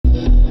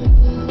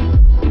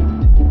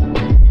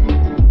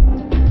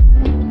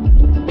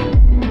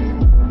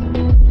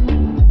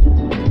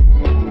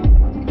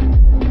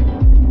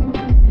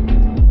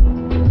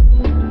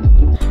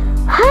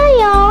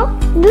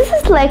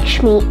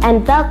Lakshmi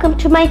and welcome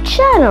to my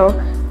channel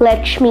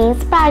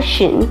Lakshmi's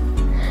Passion.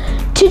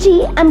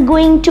 Today I'm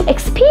going to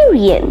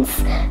experience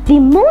the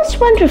most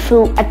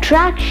wonderful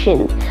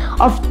attraction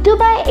of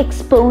Dubai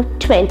Expo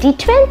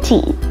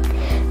 2020,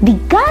 the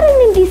Garden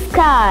in the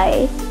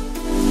Sky.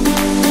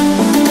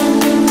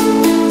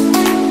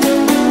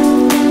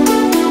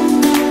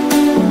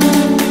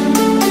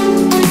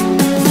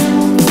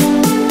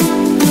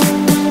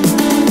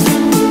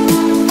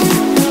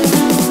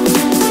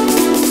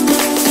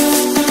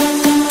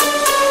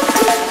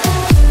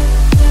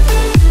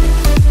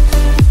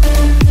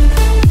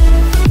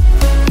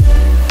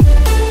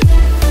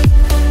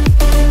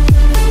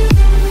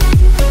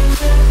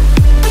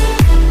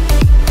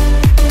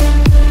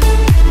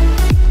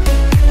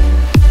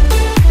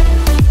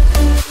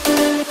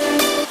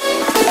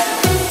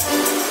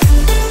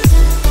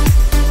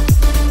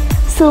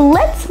 So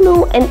let's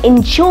move and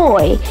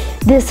enjoy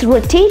this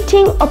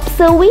rotating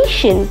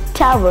observation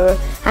tower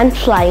and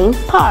flying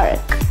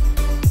park.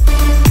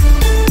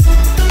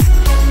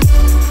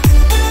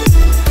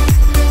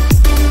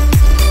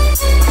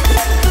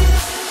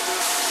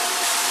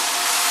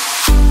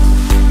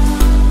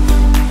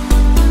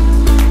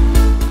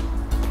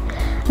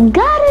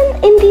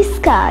 Garden in the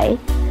Sky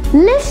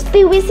lifts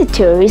the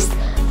visitors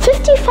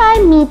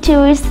 55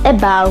 meters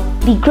above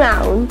the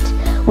ground,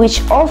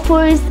 which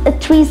offers a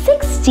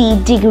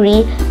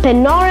 360-degree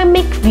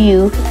panoramic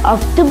view of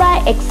Dubai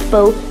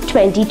Expo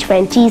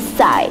 2020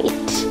 site.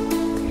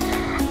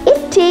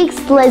 It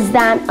takes less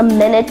than a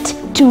minute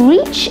to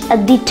reach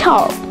at the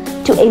top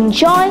to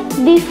enjoy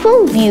the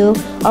full view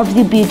of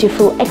the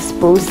beautiful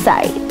Expo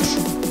site.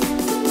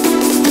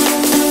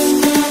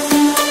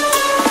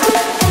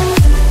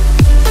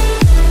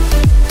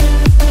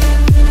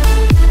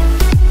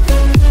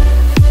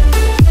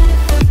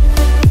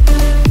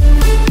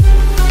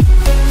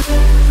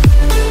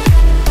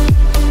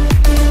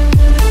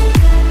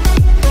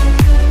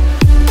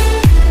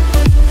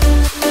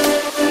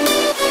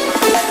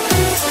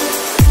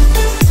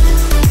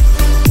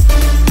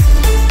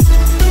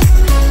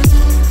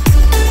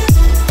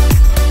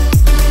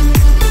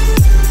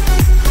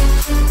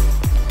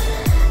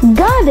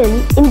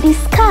 Garden in the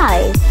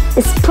Sky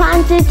is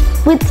planted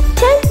with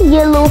 10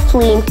 yellow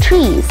flame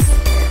trees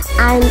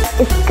and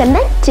is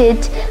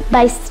connected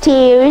by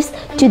stairs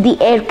to the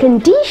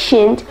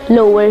air-conditioned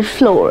lower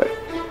floor.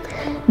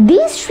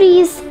 These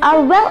trees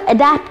are well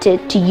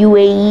adapted to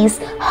UAE's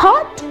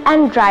hot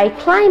and dry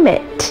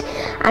climate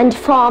and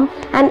form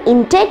an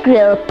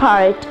integral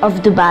part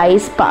of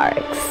Dubai's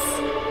parks.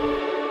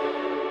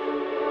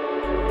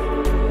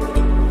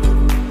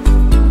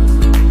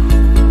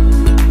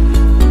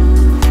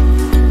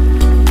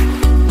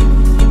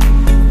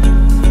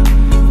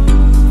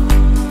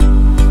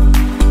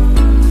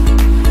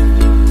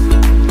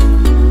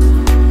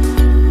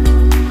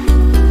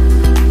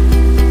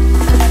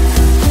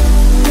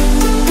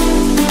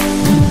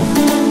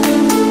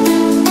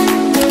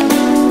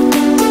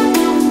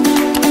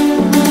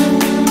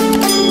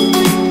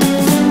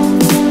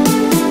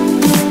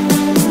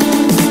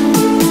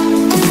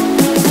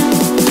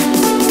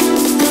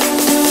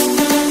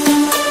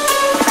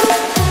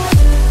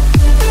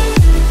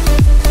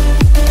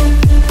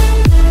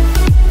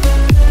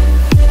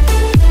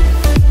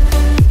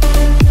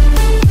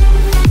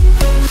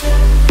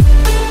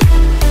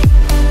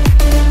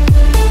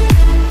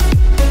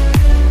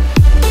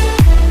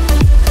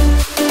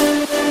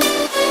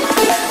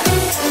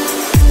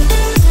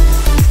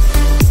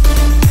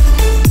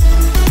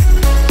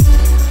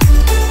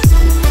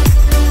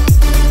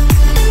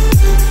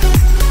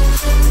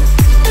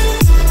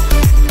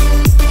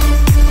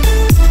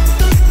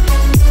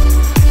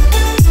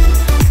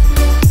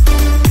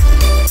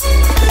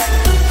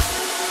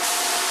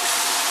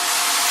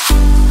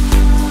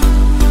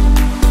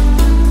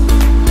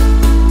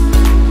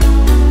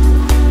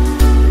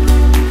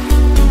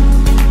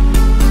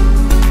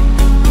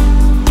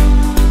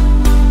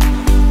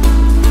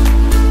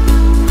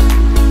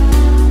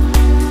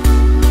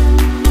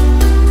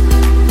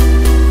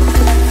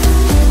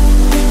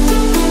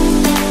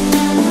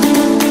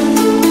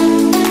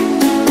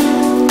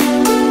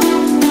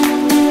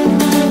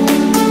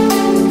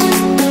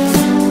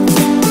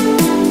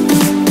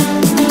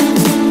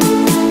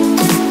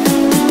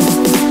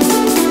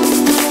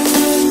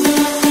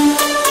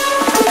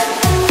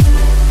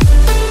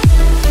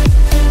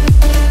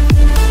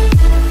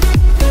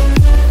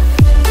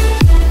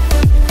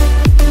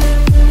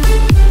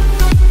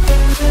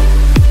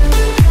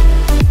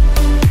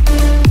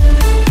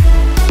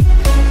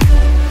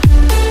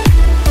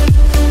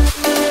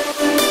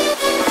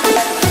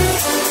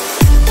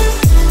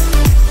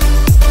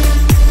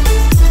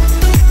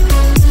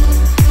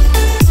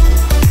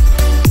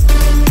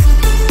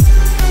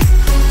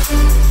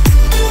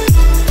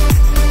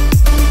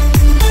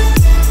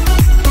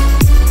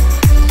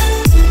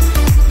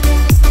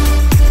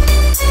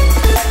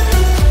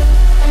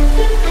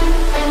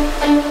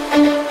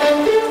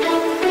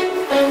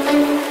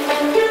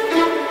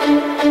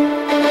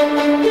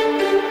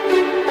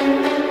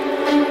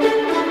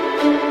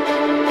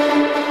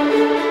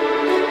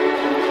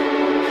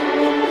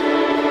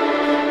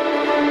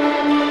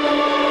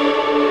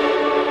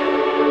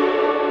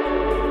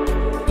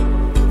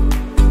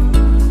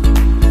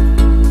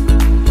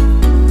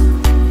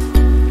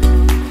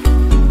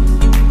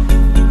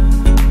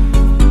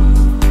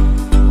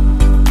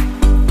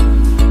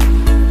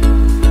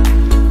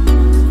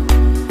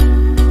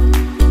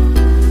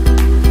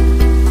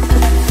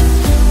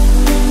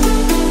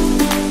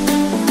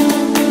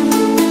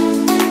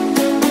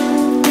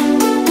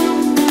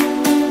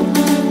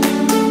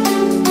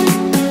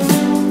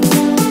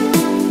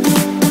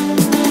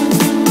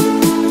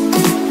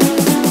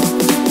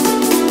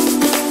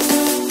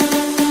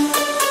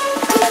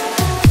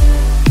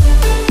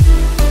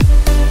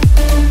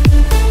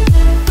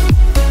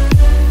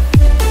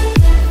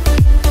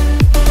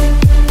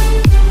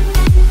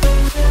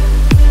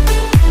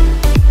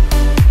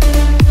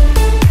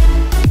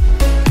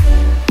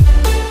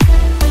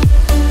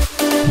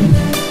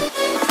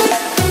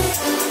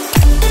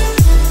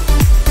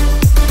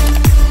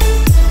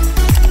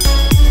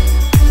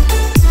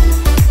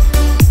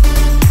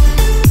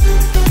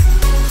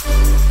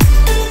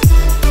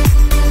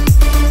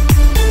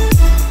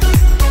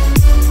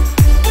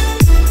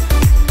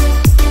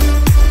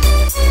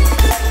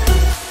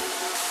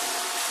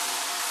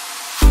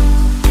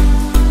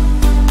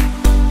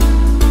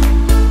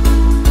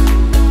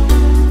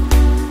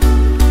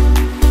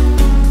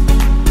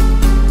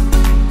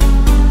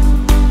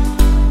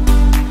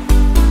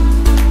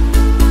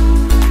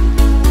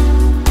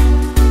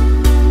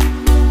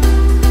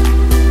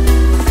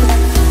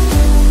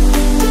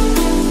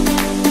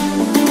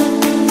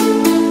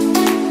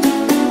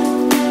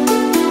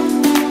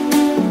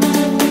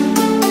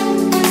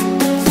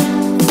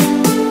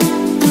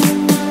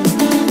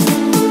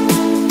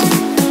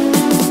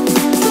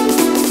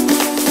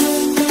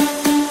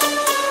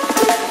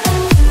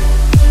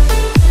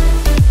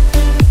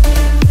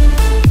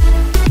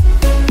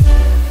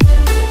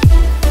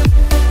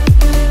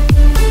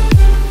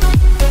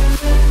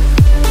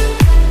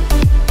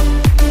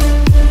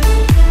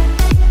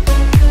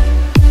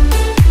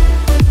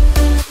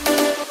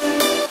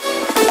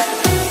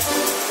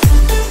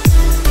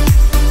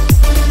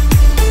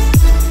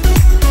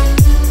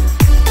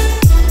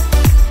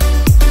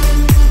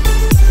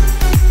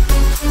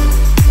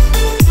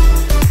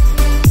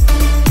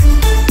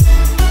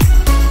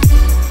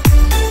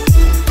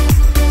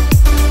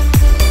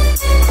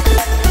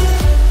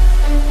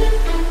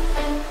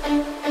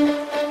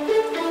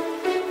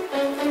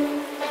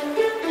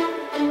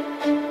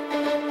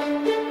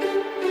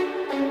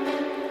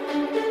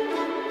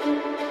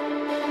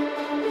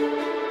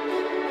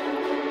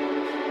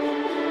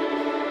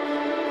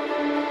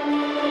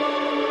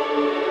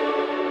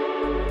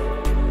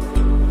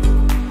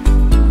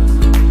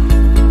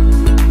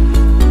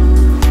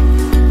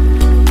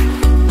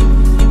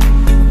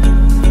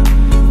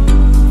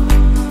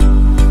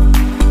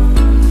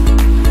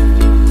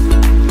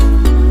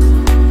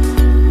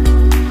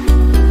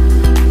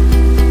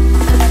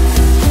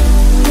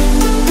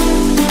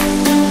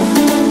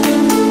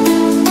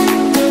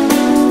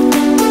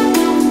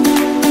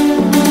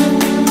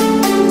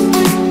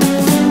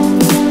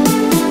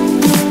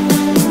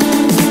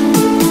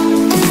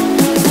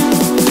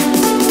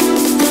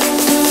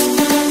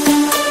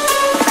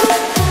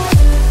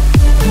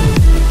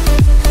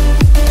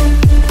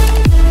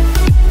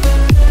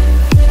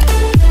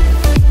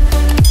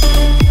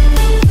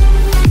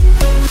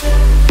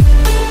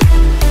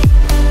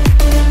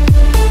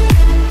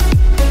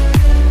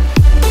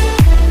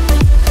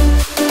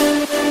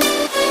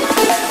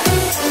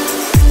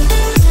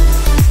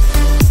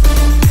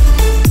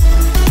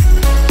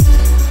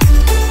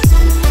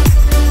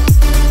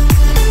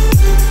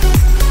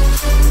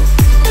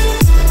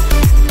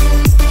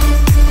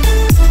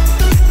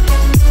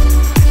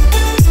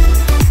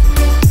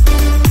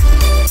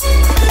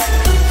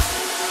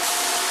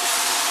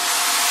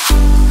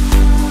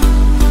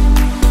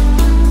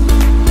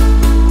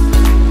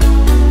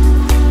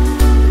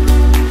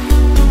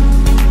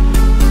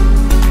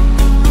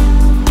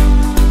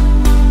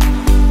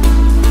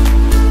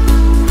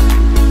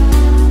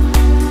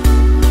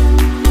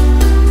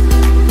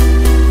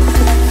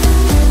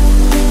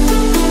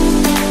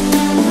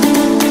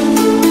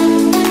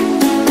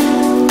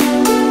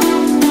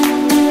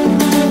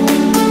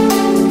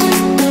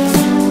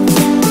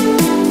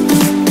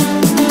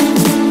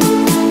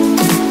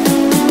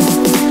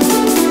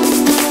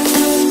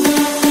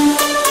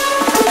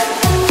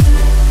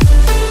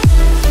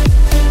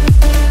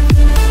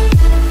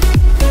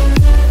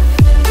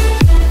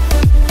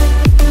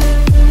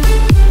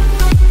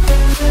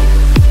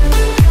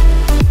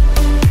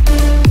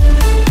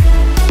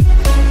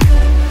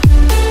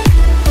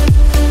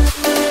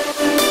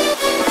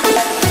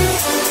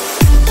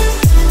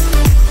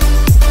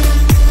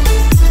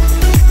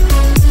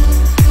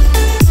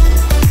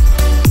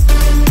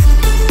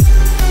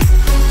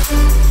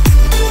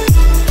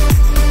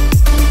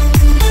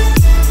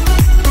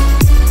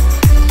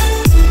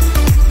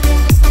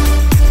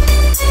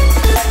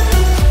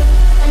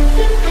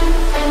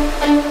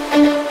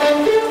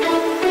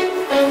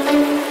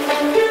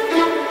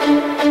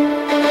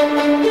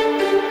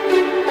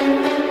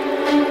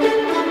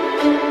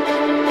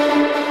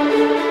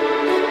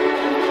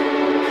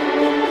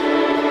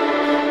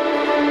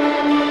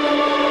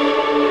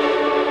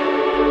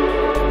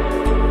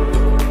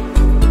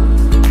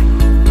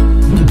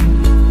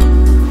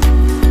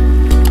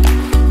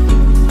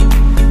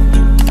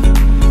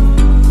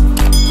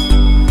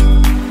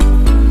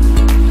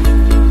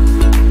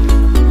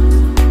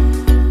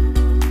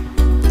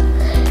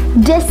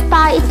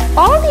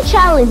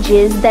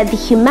 challenges that the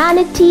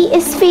humanity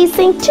is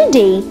facing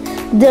today,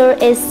 there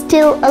is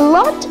still a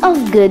lot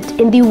of good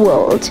in the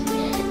world.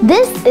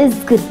 This is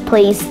Good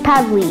Place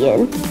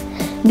Pavilion.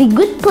 The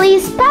Good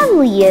Place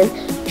Pavilion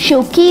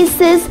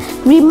showcases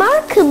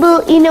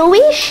remarkable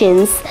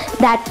innovations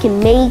that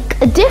can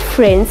make a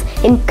difference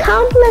in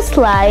countless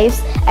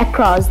lives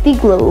across the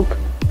globe.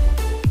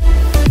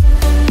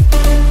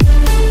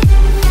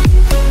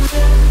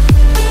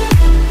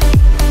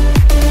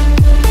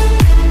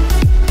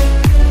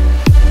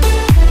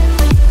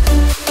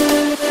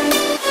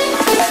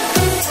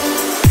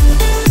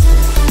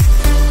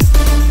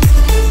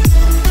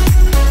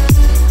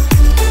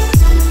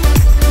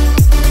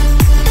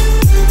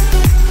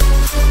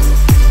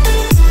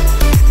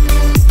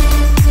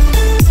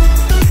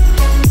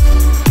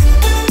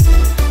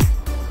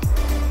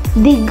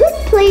 The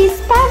Good Place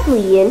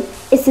Pavilion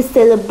is a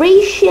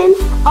celebration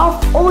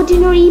of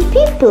ordinary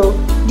people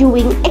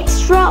doing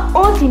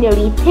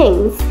extraordinary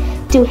things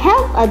to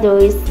help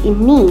others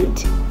in need.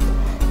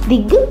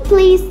 The Good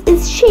Place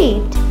is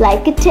shaped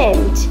like a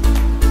tent.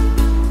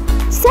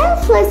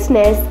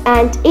 Selflessness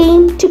and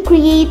aim to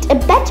create a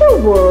better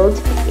world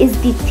is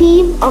the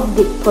theme of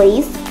Good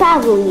Place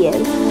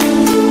Pavilion.